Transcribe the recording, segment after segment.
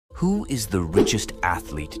Who is the richest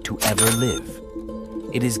athlete to ever live?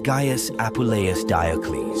 It is Gaius Appuleius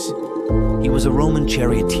Diocles. He was a Roman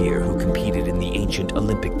charioteer who competed in the ancient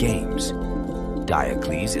Olympic Games.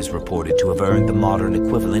 Diocles is reported to have earned the modern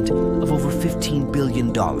equivalent of over $15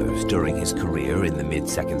 billion during his career in the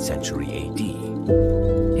mid-2nd century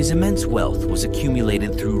AD. His immense wealth was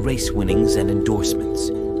accumulated through race winnings and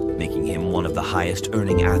endorsements, making him one of the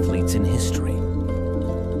highest-earning athletes in history.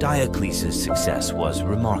 Diocles' success was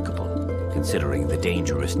remarkable, considering the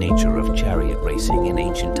dangerous nature of chariot racing in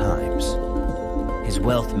ancient times. His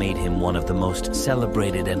wealth made him one of the most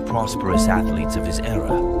celebrated and prosperous athletes of his era,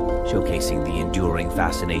 showcasing the enduring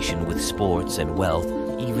fascination with sports and wealth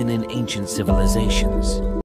even in ancient civilizations.